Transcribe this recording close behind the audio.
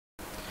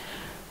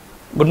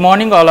Good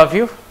morning all of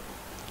you.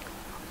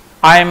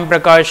 I am Dr.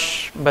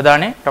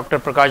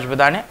 Prakash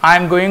Bhadane. I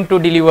am going to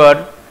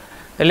deliver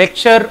the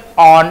lecture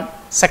on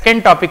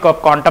second topic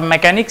of quantum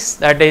mechanics,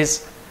 that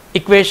is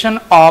equation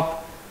of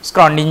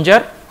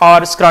Schrödinger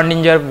or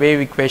Schrödinger wave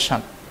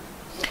equation.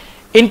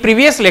 In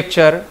previous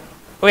lecture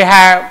we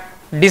have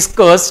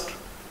discussed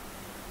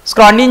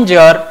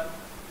Schrödinger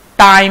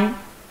time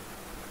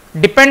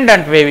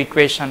dependent wave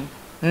equation.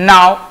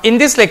 Now in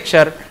this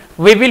lecture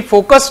we will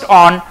focus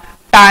on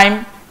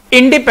time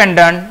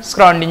independent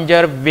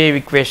Schrödinger wave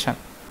equation.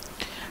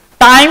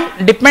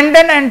 Time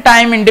dependent and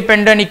time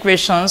independent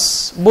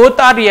equations both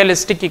are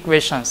realistic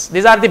equations.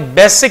 These are the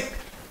basic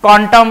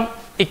quantum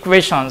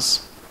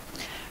equations.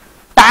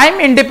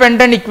 Time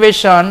independent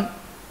equation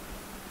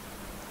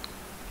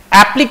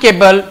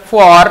applicable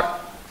for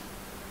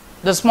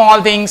the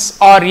small things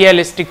or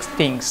realistic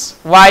things,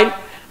 while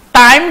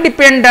time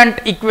dependent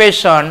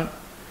equation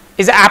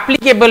is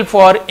applicable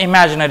for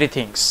imaginary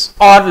things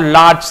or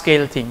large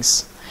scale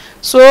things.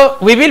 So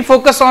we will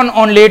focus on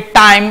only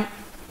time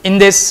in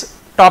this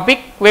topic.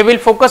 We will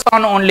focus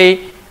on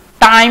only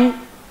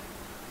time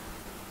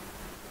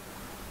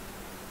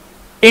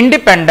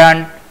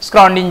independent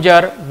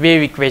Schrödinger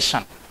wave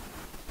equation.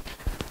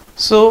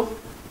 So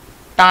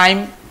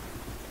time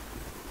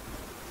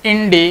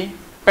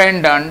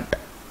independent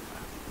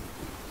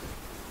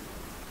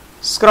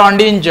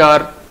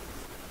Schrödinger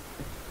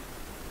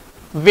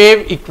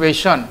wave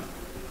equation.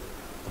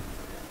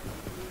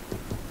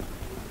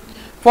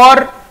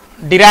 For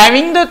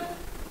deriving the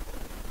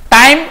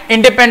time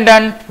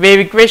independent wave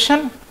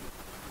equation,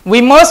 we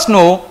must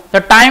know the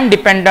time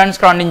dependent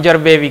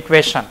Schrödinger wave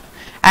equation,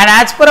 and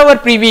as per our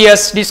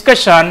previous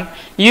discussion,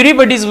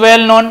 everybody is well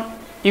known,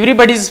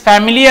 everybody is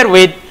familiar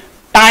with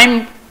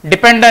time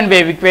dependent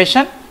wave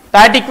equation.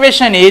 That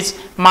equation is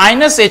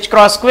minus h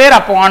cross square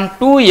upon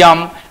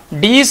 2m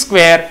d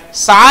square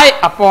psi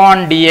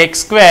upon dx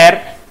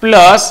square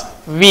plus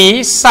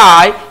v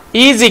psi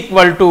is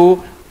equal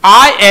to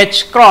I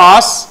h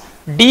cross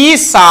d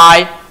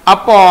psi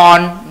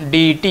upon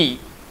dt.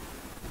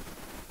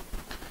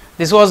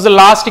 This was the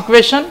last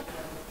equation,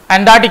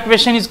 and that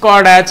equation is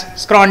called as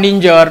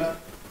Schrödinger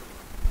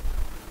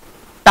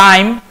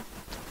time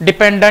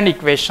dependent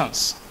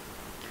equations.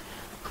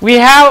 We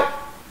have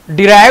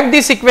derived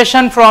this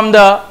equation from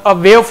the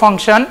wave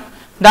function.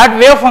 That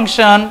wave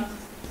function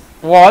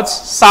was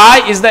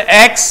psi is the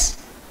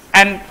x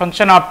and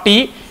function of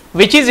t,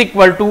 which is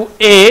equal to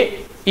a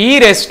e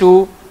raised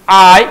to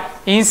I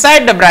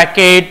inside the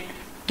bracket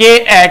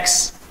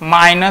kx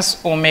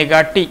minus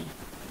omega t.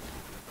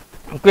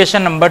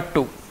 Equation number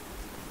 2.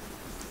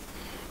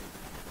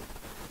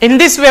 In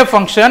this wave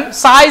function,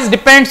 size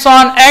depends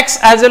on x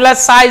as well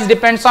as size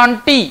depends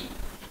on t,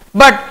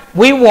 but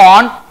we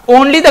want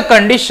only the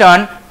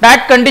condition,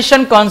 that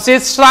condition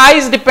consists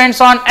size depends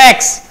on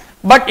x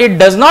but it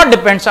does not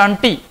depends on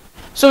t.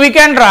 So we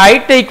can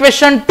write the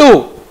equation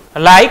 2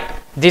 like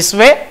this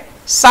way: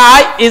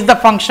 psi is the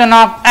function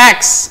of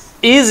x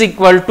is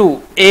equal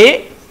to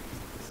a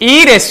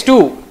e raised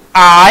to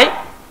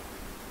I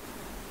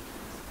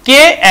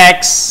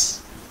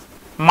kx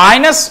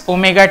minus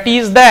omega t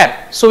is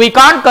there. So we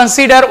can't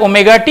consider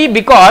omega t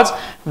because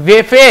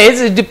wave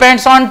phase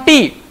depends on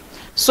t.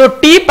 So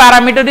t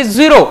parameter is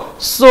 0.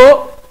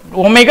 So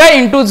omega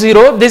into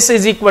 0, this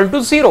is equal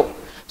to 0.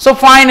 So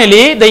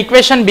finally the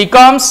equation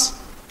becomes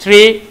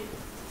 3,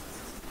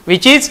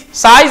 which is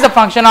psi is the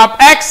function of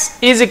x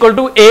is equal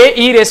to a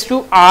e raised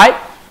to I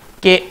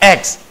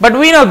kx. But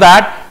we know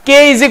that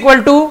k is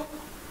equal to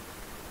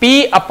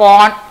p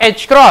upon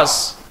h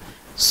cross.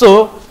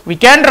 So we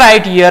can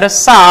write here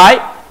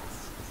psi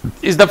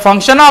is the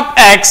function of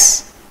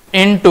x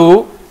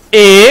into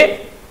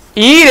a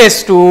e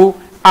raised to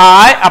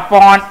I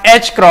upon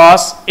h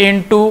cross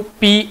into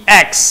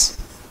px.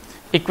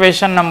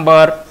 Equation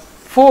number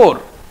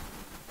 4.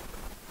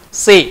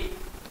 Say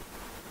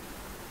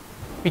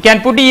we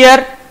can put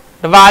here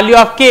the value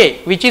of k,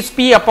 which is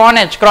p upon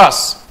h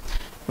cross.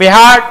 We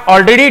had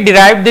already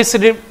derived this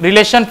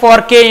relation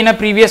for k in a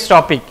previous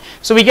topic,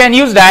 so we can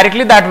use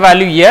directly that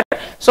value here.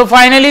 So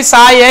finally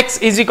psi x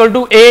is equal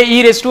to a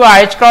e raised to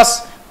I h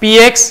cross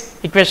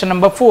px. Equation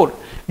number 4.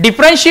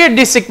 Differentiate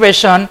this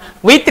equation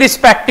with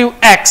respect to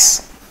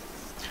x.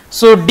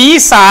 So d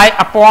psi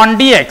upon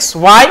dx.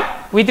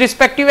 Why with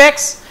respect to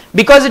x?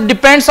 Because it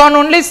depends on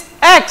only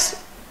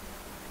x.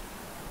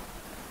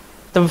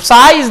 The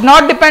psi is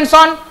not depends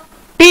on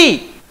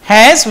t.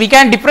 Hence we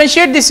can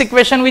differentiate this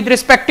equation with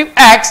respect to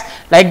x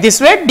like this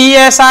way: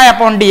 dsi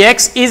upon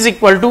dx is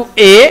equal to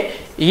a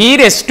e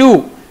raised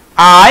to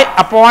I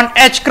upon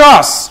h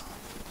cross.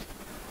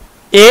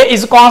 A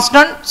is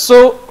constant,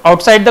 so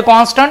outside the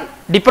constant,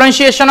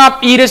 differentiation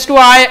of e raised to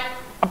I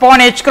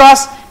upon h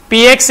cross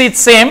px is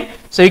same,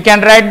 so you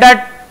can write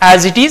that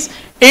as it is,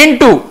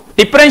 into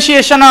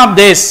differentiation of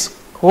this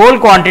whole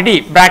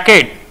quantity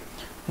bracket,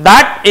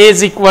 that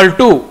is equal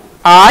to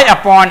I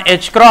upon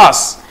h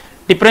cross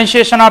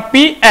differentiation of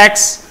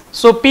px.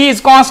 So p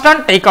is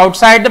constant, take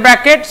outside the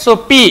bracket, so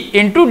p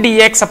into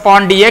dx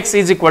upon dx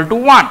is equal to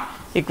 1.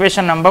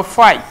 Equation number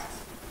 5.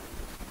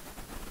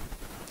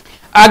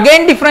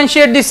 Again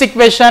differentiate this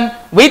equation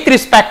with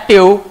respect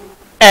to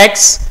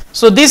x.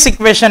 So this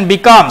equation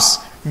becomes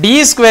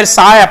d square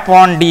psi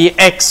upon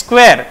dx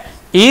square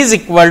is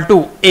equal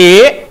to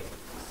a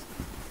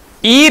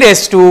e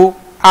raised to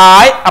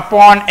I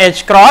upon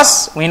h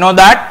cross. We know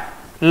that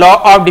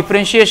law of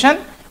differentiation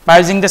by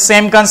using the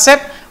same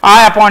concept,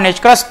 I upon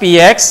h cross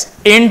px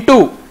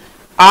into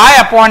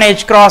I upon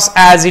h cross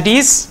as it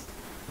is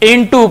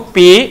into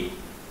p.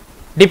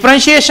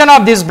 Differentiation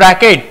of this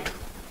bracket,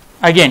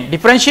 again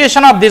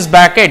differentiation of this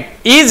bracket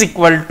is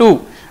equal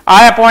to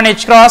I upon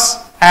h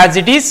cross as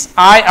it is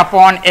I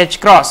upon h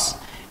cross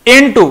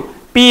into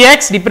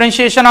px,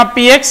 differentiation of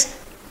px,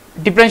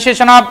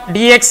 differentiation of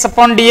dx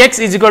upon dx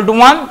is equal to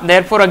 1,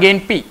 therefore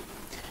again p.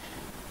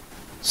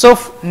 So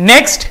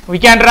next we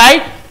can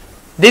write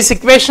this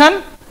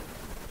equation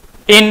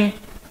in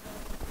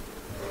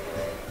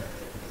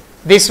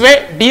this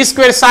way, d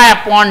square psi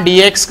upon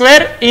dx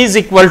square is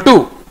equal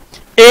to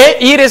a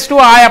e raised to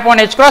I upon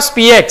h cross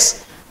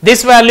px.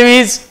 This value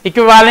is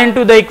equivalent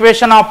to the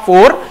equation of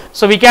 4.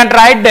 So we can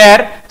write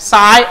there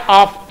psi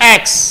of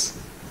x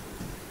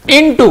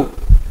into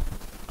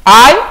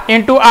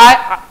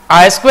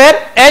I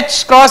square,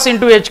 h cross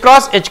into h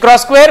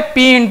cross square,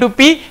 p into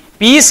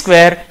p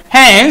square.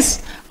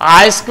 Hence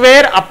I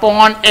square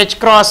upon h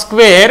cross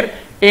square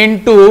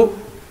into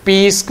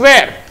p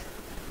square.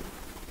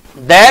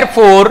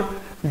 Therefore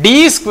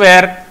d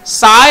square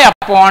psi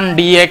upon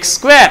dx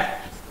square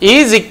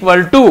is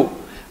equal to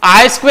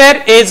I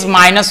square is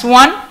minus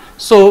 1,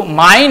 so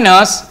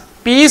minus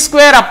p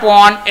square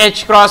upon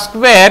h cross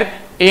square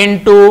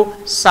into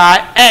psi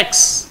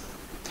x.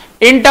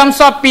 In terms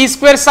of p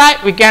square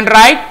psi, we can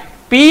write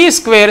p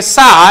square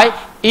psi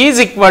is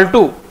equal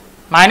to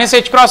minus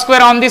h cross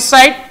square on this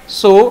side,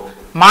 so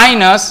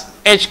minus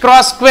h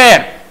cross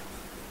square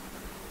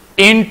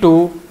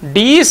into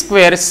d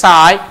square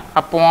psi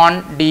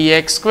upon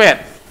dx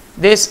square.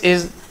 This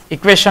is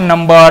equation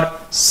number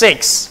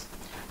 6.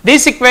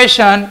 This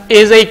equation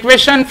is a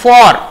equation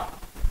for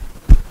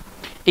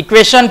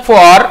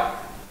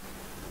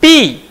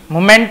p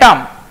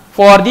momentum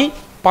for the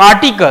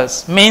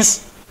particles,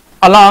 means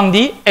along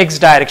the x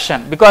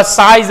direction, because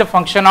psi is a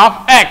function of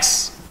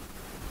x.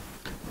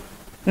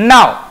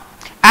 Now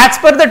as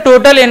per the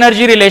total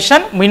energy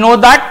relation, we know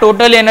that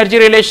total energy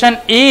relation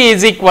E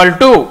is equal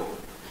to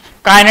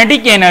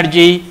kinetic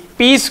energy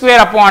p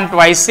square upon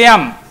twice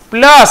m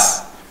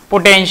plus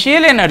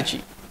potential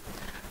energy.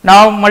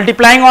 Now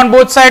multiplying on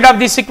both sides of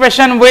this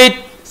equation with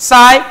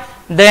psi,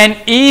 then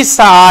E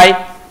psi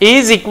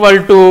is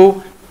equal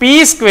to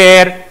p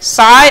square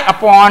psi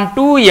upon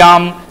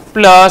 2m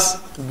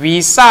plus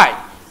v psi.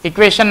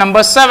 Equation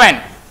number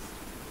 7.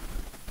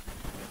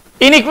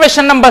 In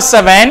equation number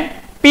 7,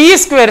 p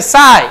square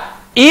psi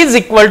is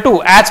equal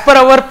to, as per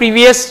our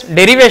previous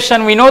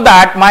derivation, we know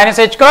that minus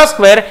h cross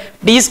square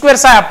d square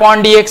psi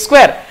upon dx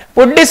square.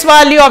 Put this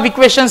value of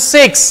equation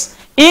 6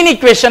 in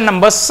equation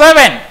number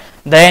 7.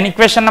 Then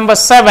equation number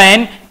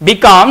 7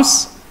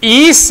 becomes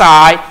E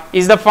psi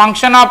is the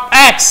function of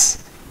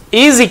x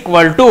is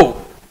equal to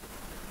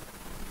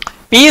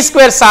p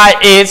square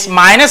psi is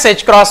minus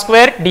h cross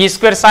square d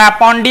square psi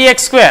upon dx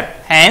square.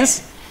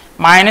 Hence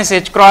minus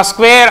h cross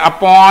square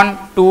upon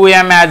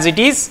 2m as it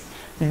is,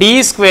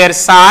 d square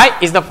psi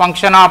is the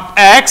function of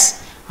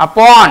x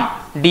upon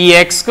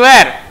dx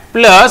square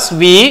plus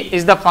v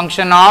is the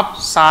function of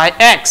psi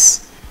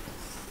x.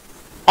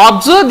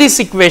 Observe this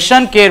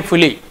equation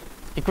carefully.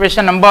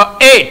 Equation number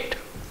 8.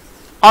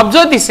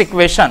 Observe this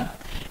equation.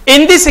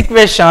 In this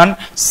equation,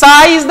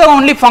 psi is the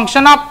only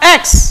function of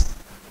x.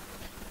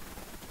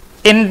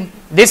 In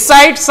this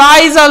side, psi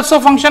is also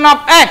function of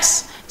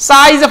x.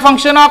 Psi is a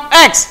function of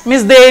x,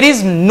 means there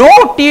is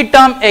no t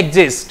term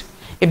exist.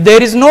 If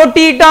there is no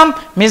t term,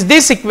 means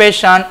this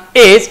equation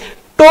is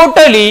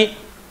totally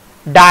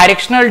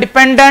directional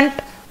dependent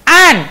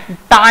and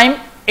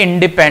time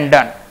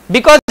independent,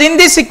 because in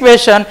this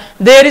equation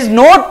there is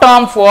no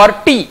term for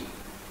t.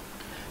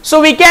 So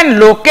we can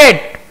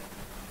locate,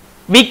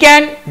 we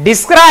can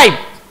describe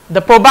the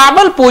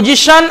probable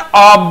position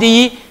of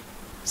the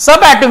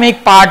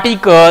subatomic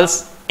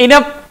particles in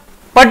a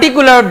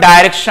particular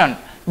direction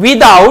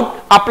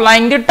without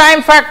applying the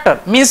time factor.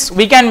 Means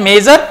we can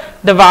measure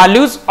the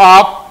values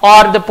of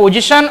or the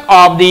position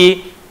of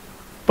the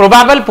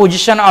probable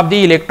position of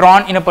the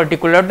electron in a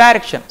particular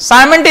direction.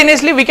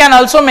 Simultaneously we can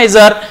also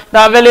measure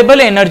the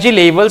available energy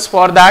levels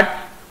for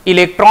that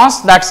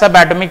electrons, that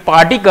subatomic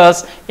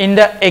particles in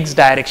the x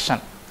direction.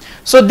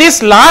 So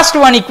this last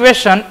one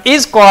equation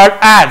is called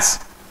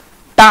as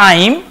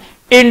time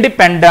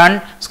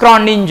independent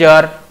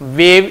Schrodinger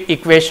wave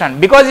equation,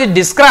 because it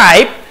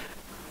describes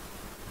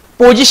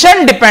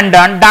position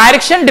dependent,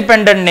 direction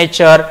dependent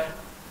nature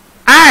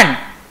and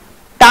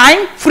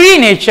time free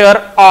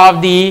nature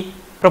of the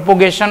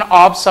propagation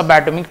of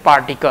subatomic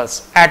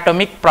particles,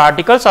 atomic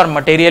particles or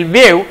material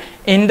wave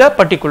in the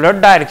particular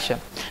direction.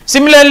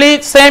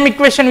 Similarly, same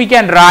equation we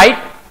can write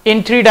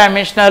in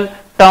 3-dimensional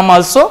term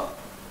also,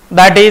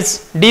 that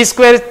is d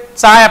square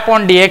psi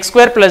upon dx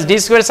square plus d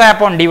square psi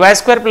upon dy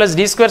square plus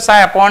d square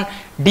psi upon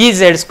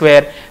dz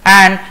square,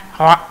 and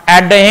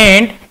at the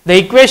end the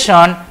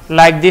equation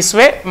like this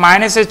way,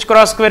 minus h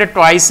cross square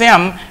twice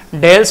m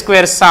del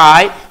square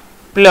psi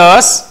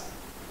plus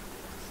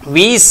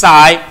v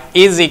psi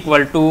is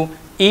equal to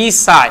e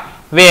psi,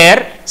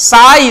 where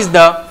psi is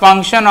the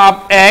function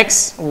of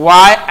x,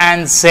 y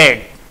and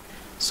z.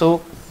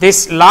 So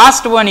this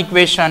last one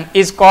equation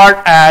is called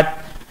as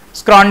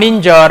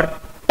Schrödinger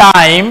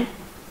time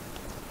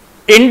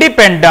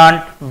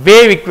independent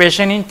wave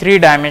equation in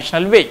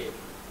three-dimensional way.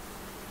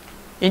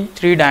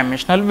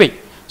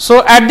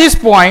 So at this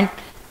point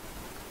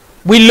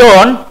we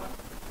learn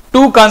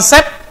two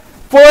concepts.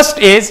 First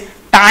is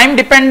time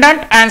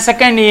dependent and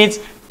second is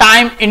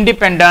time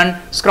independent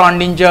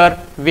Schrödinger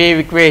wave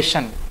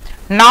equation.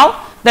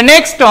 Now the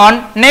next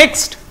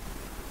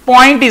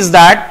point is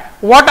that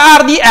what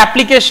are the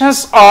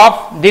applications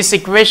of these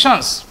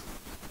equations.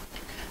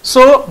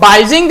 So by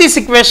using this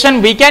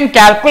equation we can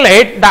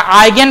calculate the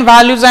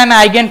eigenvalues and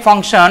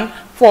eigenfunction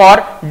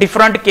for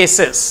different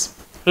cases,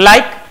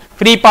 like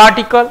free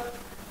particle,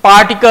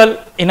 particle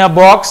in a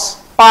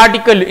box,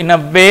 particle in a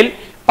well,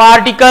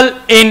 particle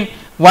in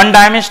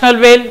one-dimensional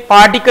well,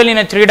 particle in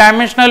a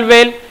three-dimensional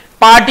well,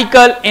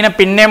 particle in a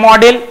Pinne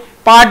model,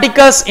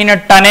 particles in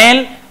a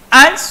tunnel,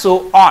 and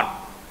so on.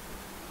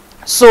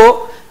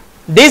 So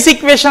these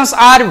equations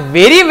are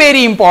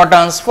very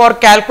important for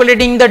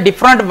calculating the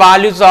different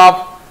values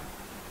of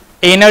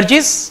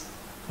energies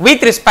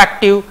with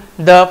respect to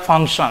the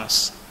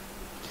functions.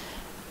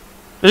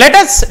 Let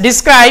us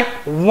describe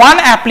one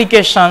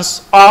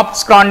applications of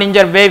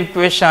Schrödinger wave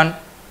equation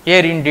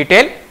here in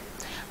detail.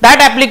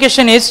 That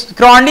application is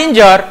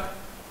Schrödinger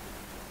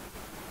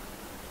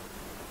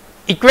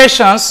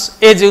equations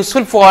is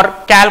useful for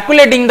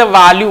calculating the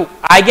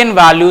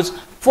eigenvalues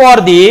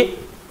for the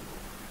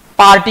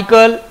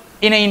particle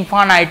in an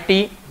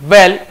infinity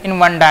well in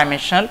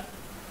one-dimensional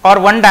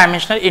or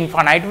one-dimensional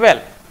infinite well.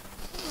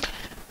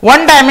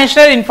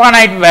 One-dimensional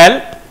infinite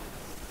well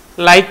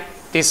like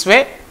this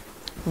way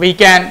we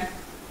can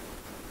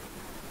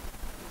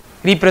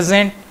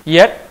represent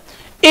here.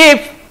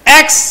 If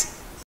x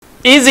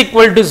is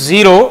equal to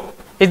 0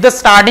 is the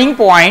starting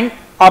point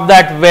of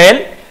that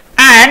well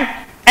and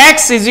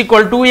x is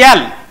equal to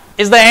L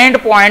is the end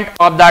point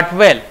of that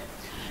well.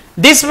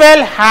 This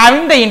well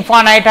having the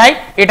infinite height,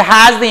 it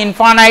has the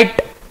infinite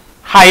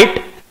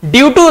height.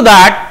 Due to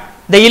that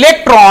the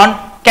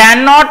electron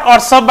cannot or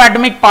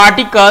subatomic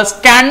particles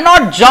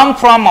cannot jump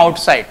from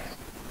outside.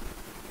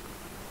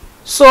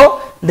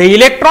 So the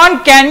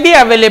electron can be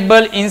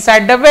available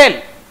inside the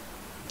well.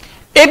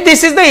 If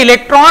this is the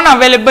electron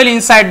available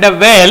inside the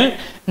well,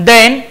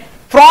 then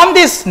from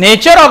this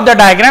nature of the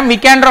diagram we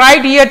can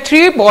write here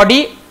three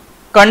body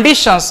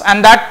conditions,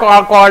 and that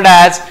are called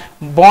as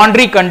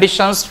boundary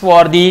conditions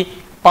for the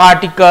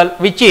particle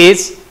which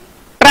is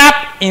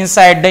trapped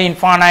inside the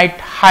infinite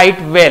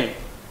height well.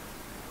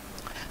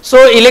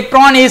 So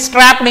electron is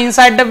trapped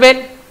inside the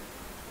well,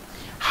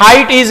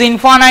 height is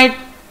infinite,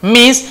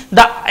 means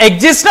the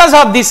existence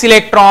of this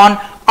electron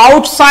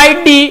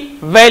outside the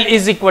well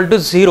is equal to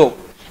 0.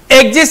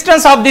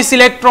 Existence of this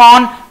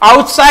electron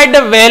outside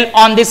the well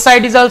on this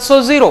side is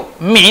also 0,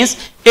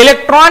 means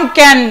electron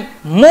can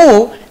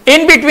move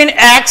in between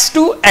x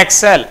to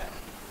xl.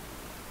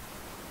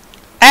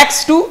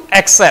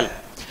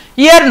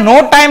 Here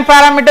no time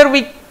parameter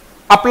we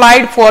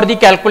applied for the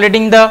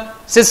calculating the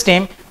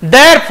system,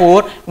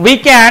 therefore we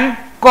can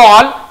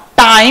call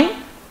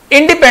time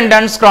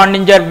independent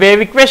Schrödinger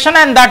wave equation,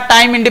 and that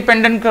time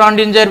independent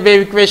Schrödinger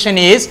wave equation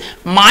is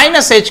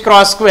minus h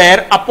cross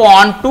square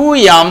upon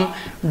 2m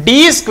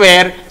d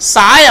square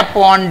psi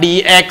upon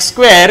dx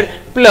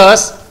square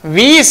plus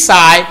v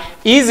psi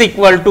is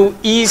equal to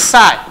e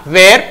psi,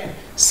 where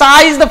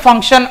psi is the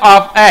function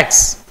of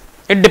x.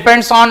 It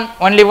depends on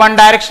only one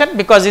direction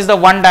because it is the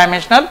one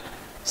dimensional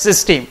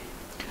system.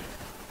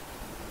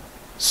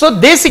 So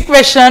this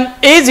equation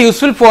is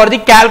useful for the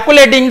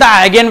calculating the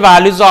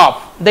eigenvalues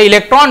of the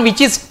electron which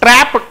is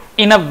trapped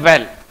in a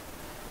well.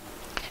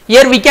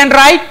 Here we can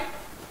write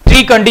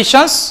three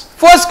conditions.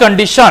 First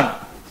condition,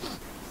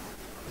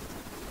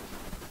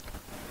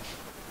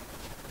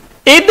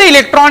 if the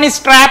electron is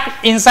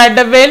trapped inside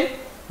the well,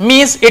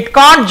 means it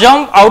can't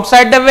jump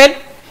outside the well,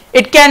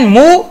 it can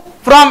move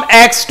from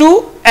x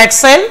to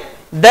xl,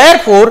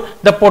 therefore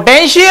the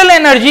potential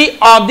energy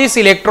of this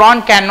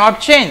electron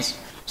cannot change.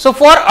 So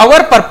for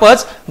our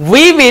purpose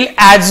we will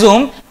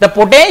assume the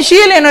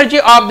potential energy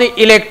of the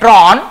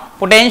electron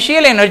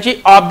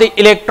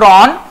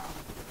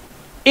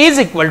is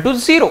equal to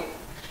 0.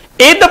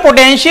 If the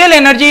potential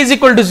energy is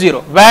equal to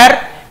 0,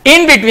 where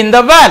in between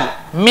the well,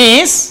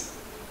 means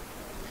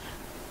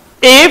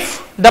if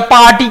the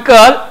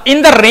particle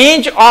in the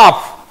range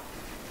of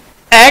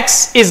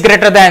x is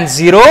greater than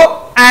 0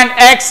 and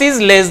x is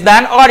less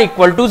than or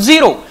equal to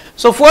 0.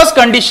 So first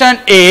condition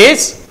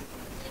is,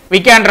 we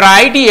can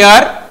write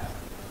here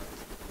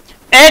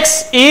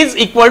x is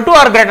equal to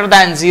or greater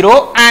than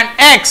 0 and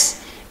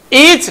x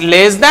is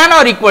less than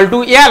or equal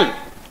to L.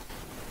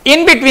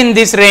 In between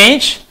this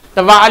range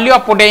the value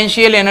of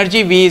potential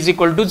energy V is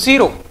equal to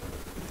 0.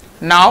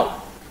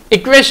 Now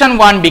equation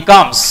 1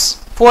 becomes,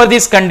 for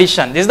this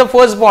condition, this is the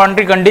first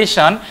boundary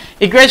condition,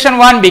 equation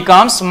 1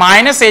 becomes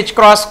minus h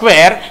cross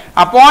square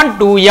upon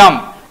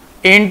 2m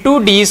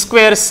into d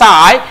square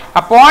psi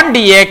upon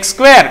dx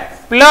square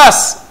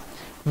plus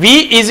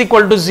V is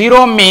equal to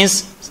 0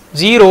 means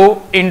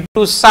 0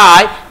 into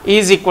psi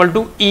is equal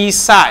to E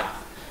psi.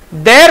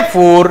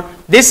 Therefore,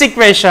 this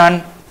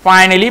equation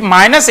finally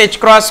minus h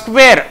cross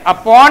square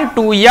upon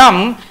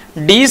 2m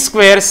d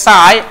square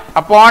psi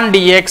upon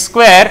dx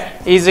square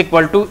is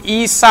equal to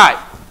E psi.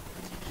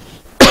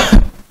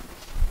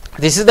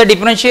 This is the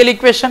differential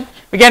equation.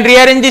 We can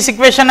rearrange this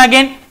equation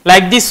again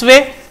like this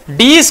way.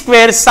 D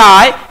square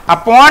psi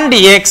upon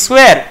dx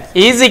square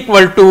is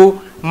equal to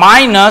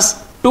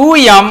minus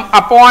 2m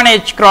upon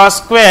h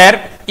cross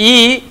square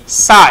E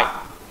psi.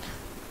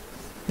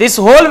 This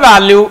whole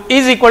value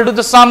is equal to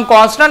the sum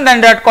constant,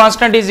 and that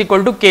constant is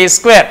equal to k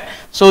square.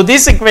 So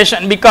this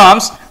equation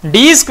becomes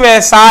d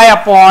square psi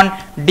upon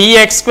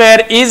dx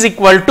square is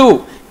equal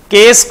to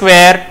k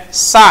square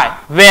psi,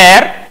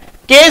 where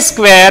k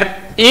square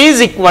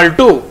is equal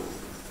to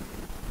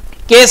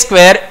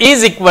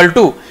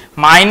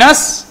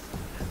minus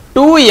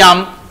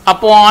 2m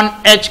upon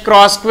h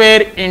cross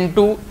square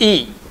into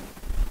E.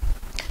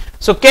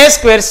 So k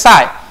square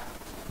psi.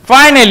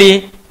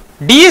 Finally,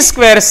 d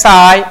square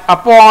psi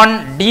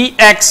upon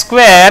dx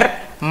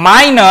square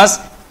minus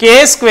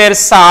k square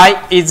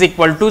psi is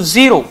equal to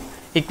 0.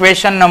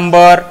 Equation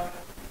number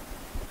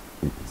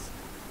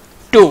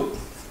 2.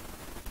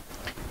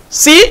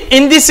 See,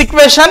 in this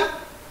equation,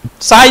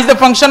 psi is the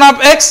function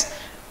of x.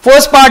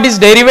 First part is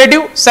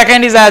derivative,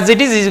 second is as it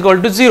is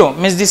equal to 0.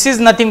 Means this is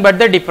nothing but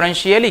the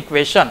differential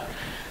equation.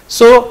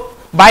 So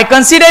by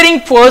considering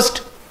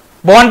first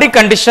boundary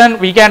condition,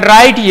 we can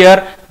write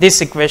here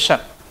this equation.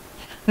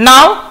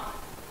 Now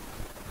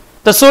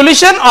the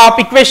solution of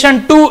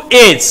equation 2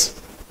 is,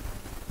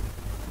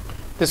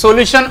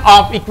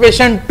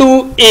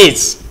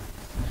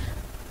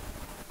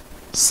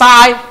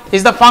 psi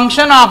is the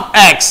function of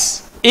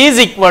x is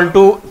equal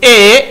to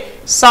a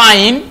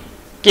sin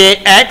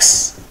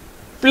kx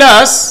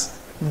plus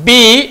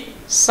b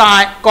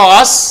sin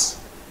cos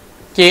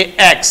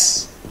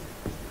kx.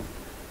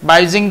 By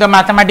using the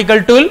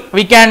mathematical tool,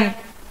 we can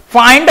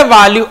find the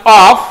value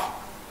of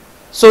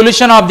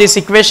solution of this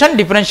equation,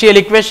 differential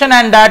equation,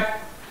 and that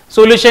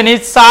solution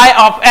is psi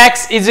of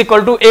x is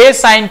equal to a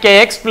sin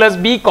kx plus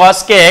b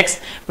cos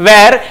kx,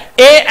 where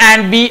a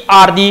and b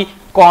are the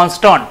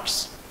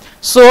constants.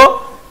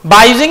 So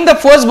by using the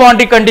first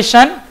boundary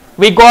condition,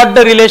 we got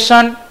the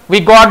relation, we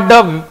got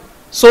the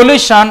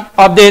solution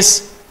of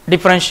this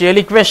differential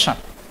equation.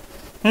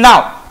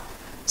 Now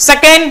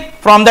second,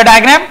 from the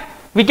diagram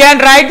we can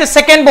write the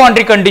second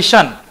boundary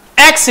condition,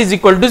 x is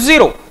equal to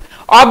 0.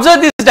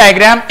 Observe this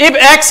diagram. If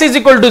x is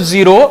equal to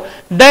 0,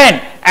 then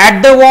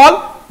at the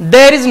wall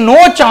there is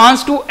no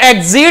chance to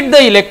exit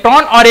the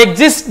electron or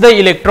exist the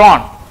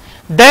electron.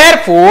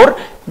 Therefore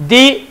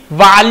the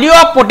value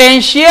of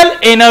potential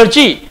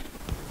energy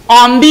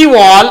on the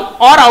wall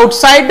or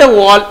outside the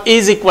wall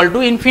is equal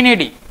to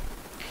infinity.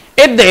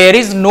 If there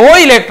is no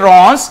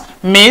electrons,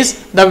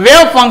 means the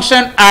wave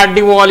function at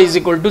the wall is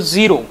equal to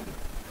 0.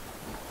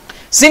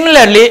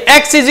 Similarly,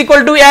 x is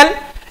equal to L.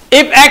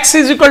 If x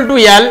is equal to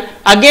L,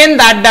 again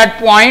at that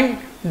point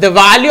the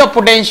value of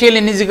potential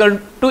is equal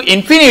to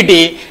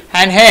infinity,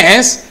 and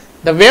hence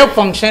the wave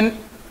function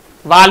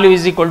value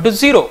is equal to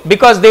 0,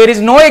 because there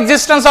is no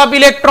existence of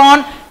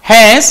electron,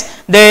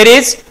 hence there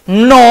is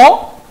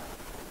no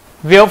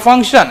wave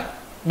function,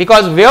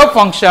 because wave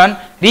function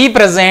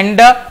represent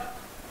the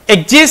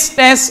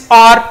existence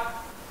or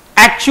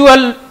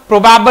actual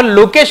probable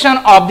location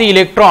of the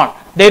electron.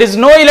 There is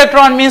no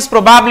electron means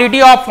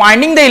probability of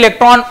finding the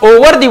electron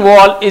over the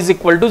wall is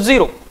equal to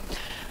 0.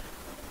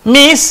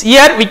 Means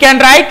here we can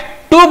write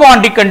two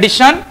boundary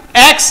condition,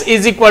 x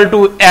is equal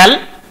to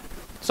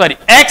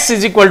x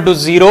is equal to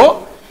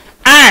 0,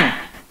 and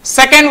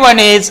second one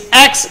is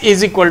x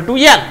is equal to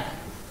L.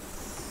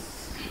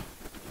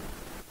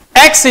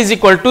 X is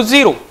equal to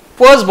 0,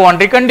 first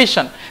boundary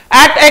condition.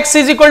 At x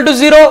is equal to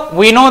 0,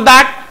 we know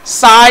that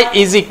psi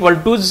is equal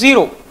to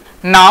 0.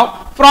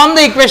 Now from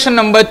the equation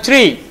number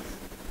 3,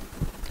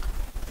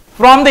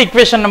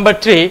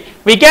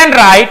 we can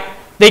write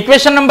the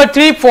equation number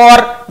 3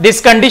 for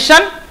this condition.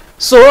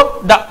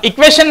 So the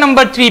equation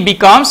number 3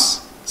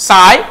 becomes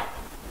psi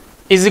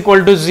is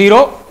equal to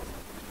 0,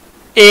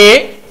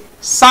 a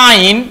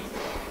sin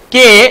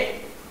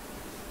k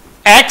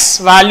x,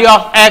 value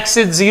of x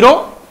is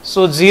 0,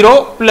 so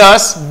 0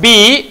 plus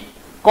b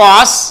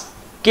cos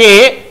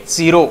k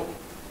 0.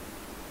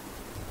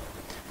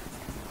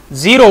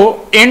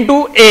 0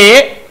 into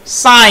a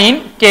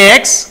sin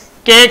kx,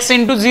 kx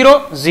into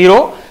 0,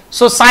 0.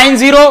 So sin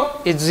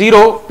 0 is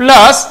 0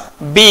 plus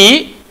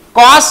b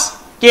cos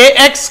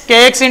kx,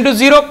 kx into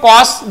 0,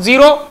 cos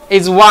 0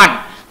 is 1.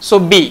 So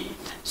b.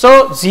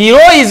 So 0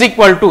 is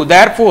equal to,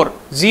 therefore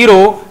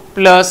 0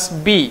 plus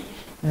b.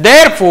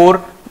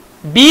 Therefore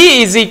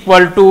b is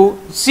equal to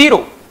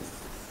 0.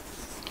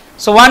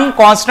 So one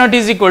constant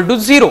is equal to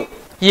 0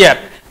 here.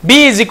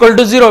 B is equal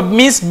to 0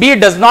 means B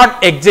does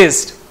not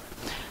exist.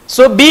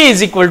 So B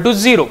is equal to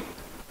 0.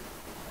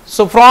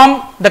 So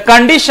from the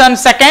condition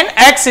second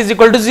x is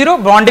equal to 0,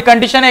 boundary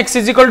condition x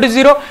is equal to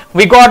 0,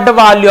 we got the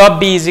value of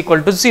B is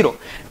equal to 0.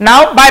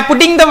 Now by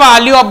putting the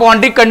value of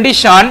boundary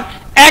condition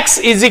x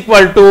is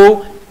equal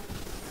to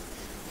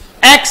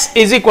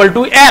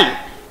L,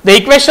 the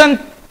equation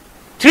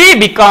 3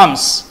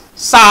 becomes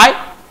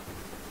psi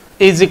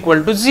is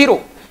equal to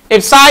 0.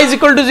 If psi is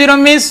equal to 0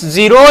 means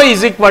 0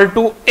 is equal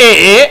to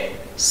A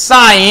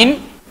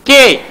sin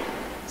k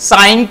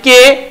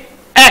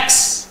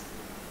x,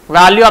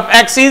 value of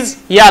x is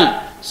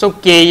L, so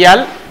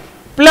KL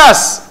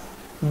plus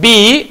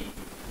B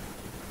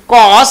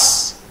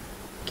cos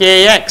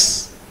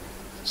kx,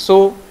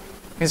 so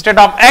instead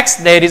of x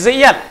there is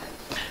a L.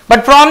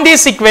 But from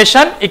this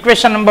equation,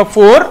 equation number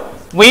 4,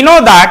 we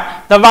know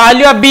that the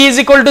value of B is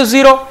equal to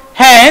 0,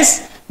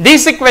 hence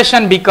this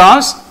equation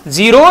becomes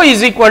 0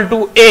 is equal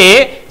to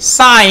A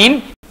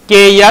sin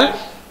KL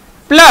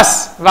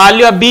plus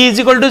value of B is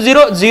equal to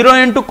 0, 0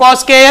 into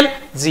cos KL,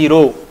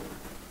 0.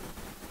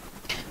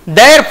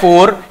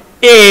 Therefore,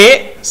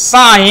 A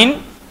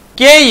sin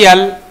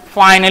KL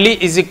finally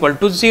is equal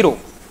to 0.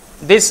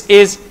 This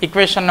is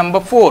equation number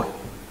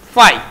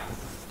 5.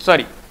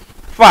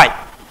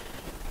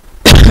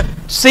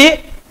 See,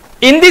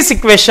 in this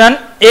equation,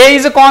 A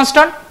is a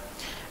constant.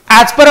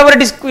 As per our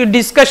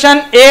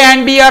discussion, A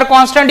and B are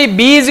constant. If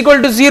B is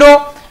equal to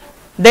 0,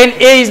 then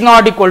A is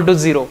not equal to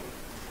 0.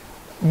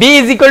 B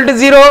is equal to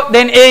 0,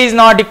 then A is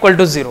not equal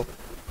to 0.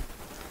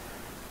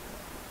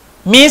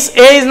 Means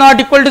A is not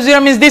equal to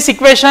 0 means this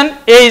equation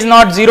A is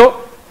not 0.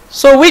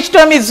 So which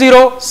term is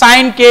 0?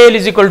 Sin KL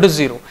is equal to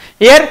 0.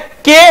 Here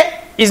K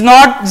is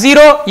not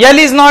 0, L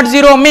is not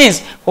 0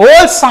 means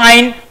whole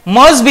sign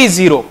must be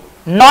 0,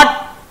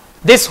 not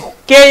this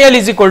KL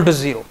is equal to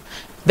 0.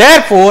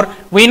 Therefore,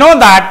 we know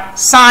that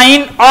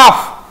sign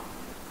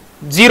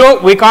of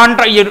 0, we can't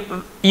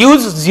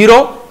use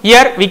 0,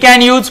 here we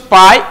can use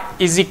pi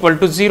is equal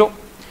to 0.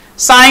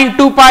 Sin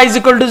 2 pi is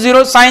equal to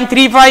 0, sin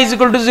 3 pi is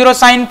equal to 0,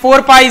 sin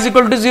 4 pi is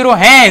equal to 0,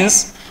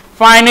 hence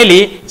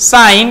finally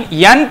sin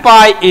n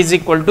pi is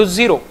equal to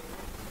 0.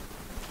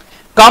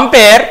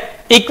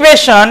 Compare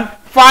equation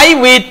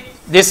 5 with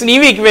this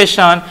new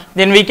equation,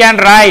 then we can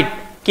write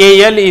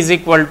KL is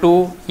equal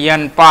to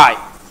n pi.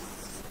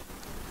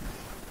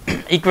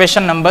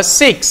 Equation number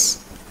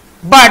 6.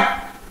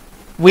 But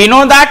we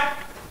know that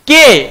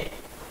K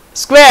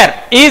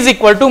square is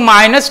equal to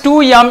minus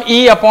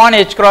 2me upon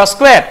h cross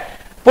square.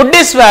 Put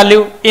this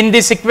value in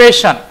this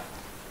equation.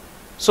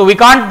 So we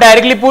can't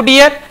directly put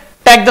here.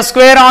 Take the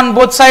square on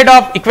both sides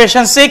of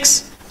equation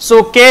 6.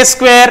 So K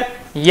square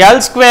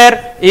L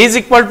square is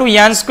equal to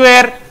n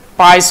square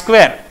pi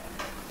square.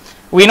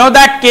 We know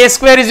that K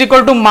square is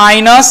equal to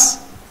minus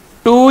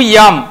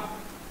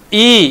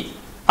 2me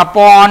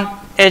upon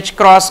h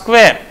cross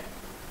square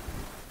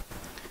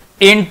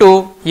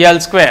into L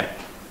square.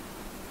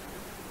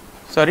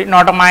 Sorry,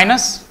 not a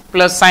minus,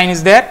 plus sign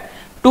is there.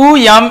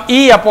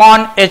 2me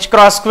upon h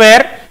cross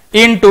square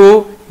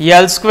into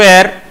L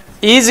square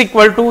is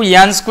equal to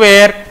n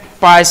square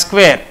pi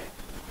square.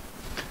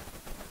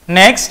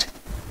 Next,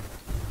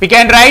 we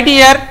can write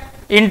here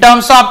in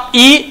terms of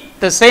E,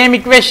 the same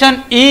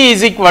equation. E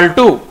is equal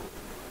to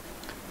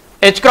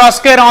h cross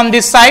square on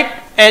this side,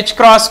 h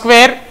cross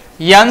square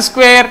n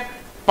square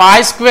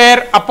pi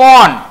square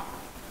upon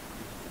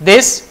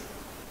this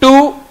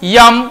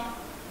 2m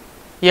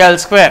L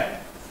square,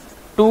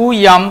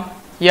 2m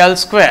L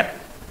square.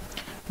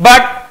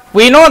 But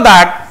we know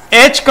that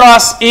h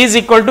cross is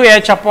equal to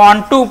h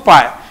upon 2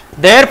 pi.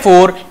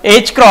 Therefore,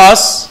 h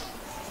cross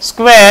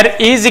square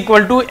is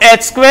equal to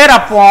h square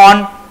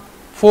upon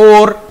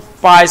 4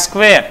 pi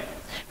square.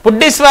 Put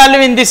this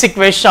value in this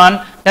equation,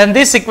 then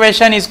this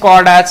equation is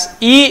called as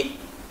E.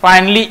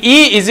 Finally,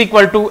 E is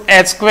equal to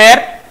h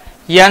square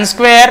n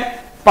square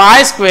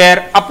pi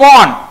square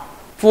upon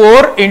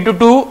 4 into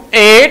 2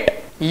 8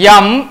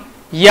 m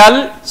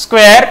L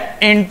square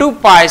into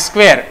pi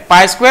square.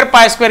 Pi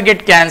square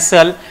get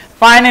cancelled.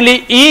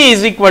 Finally, E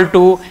is equal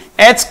to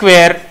h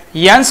square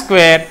n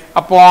square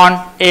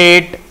upon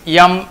 8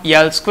 m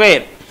L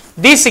square.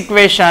 This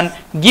equation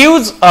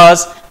gives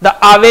us the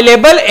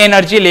available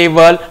energy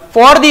level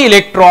for the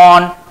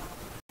electron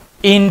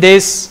in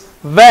this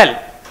well.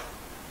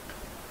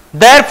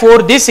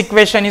 Therefore, this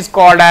equation is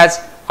called as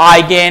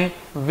eigen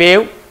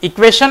wave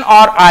equation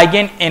or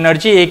eigen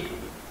energy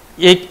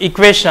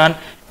equation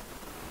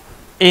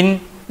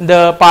in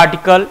the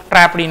particle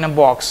trapped in a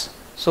box.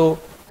 So,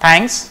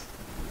 thanks.